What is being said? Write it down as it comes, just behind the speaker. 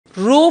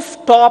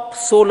rooftop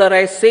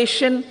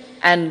solarization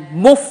and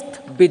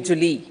muft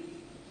bijli.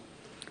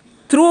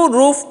 Through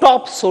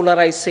rooftop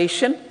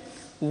solarization,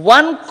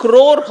 1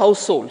 crore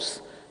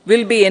households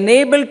will be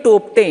enabled to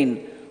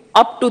obtain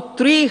up to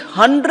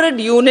 300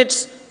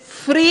 units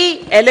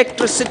free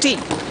electricity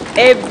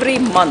every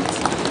month.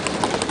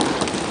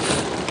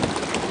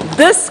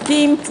 This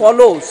scheme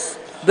follows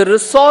the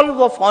resolve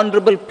of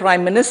Honorable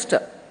Prime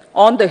Minister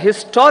on the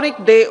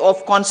historic day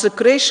of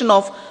consecration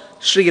of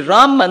Sri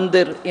Ram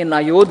Mandir in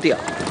Ayodhya.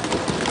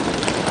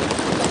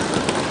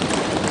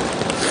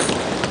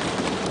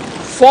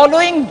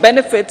 Following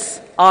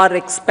benefits are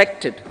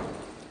expected.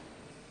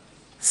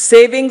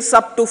 Savings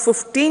up to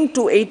 15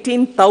 to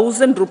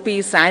 18,000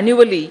 rupees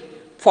annually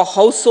for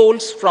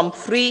households from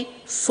free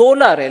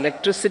solar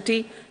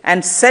electricity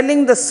and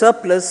selling the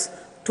surplus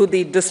to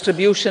the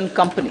distribution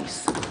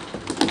companies.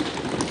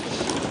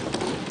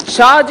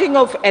 Charging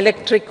of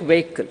electric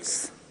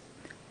vehicles.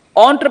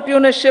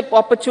 Entrepreneurship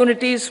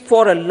opportunities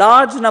for a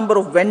large number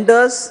of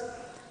vendors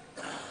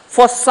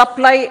for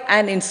supply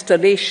and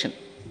installation.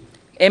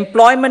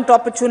 Employment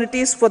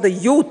opportunities for the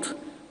youth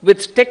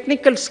with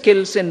technical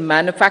skills in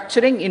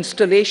manufacturing,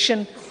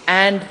 installation,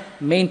 and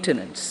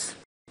maintenance.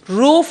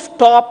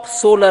 Rooftop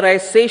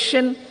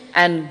solarization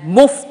and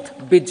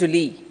muft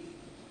bijli.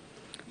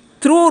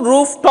 Through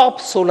rooftop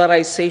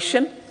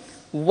solarization,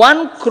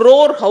 1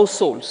 crore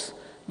households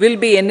will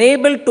be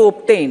enabled to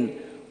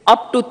obtain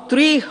up to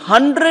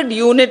 300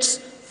 units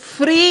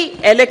free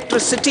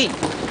electricity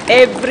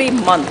every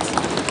month.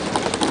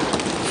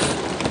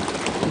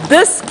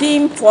 This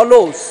scheme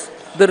follows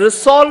the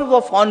resolve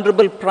of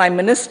Honorable Prime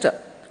Minister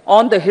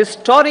on the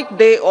historic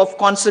day of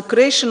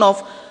consecration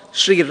of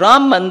Sri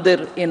Ram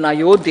Mandir in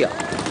Ayodhya.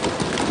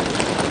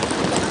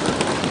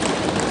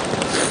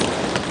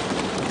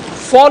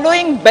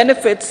 Following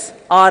benefits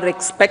are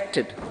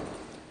expected.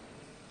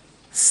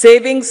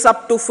 Savings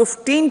up to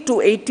 15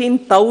 to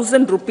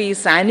 18,000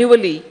 rupees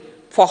annually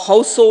for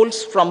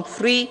households from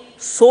free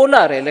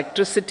solar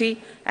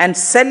electricity and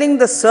selling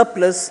the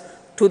surplus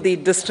to the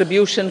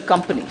distribution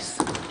companies.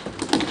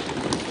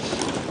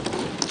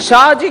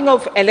 Charging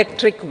of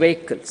electric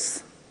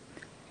vehicles.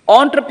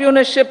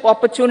 Entrepreneurship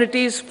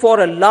opportunities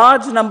for a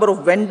large number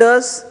of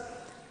vendors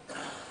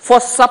for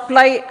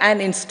supply and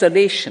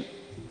installation.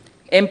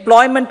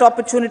 Employment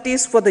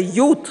opportunities for the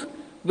youth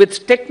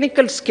with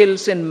technical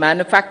skills in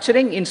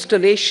manufacturing,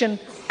 installation,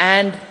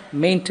 and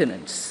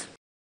maintenance.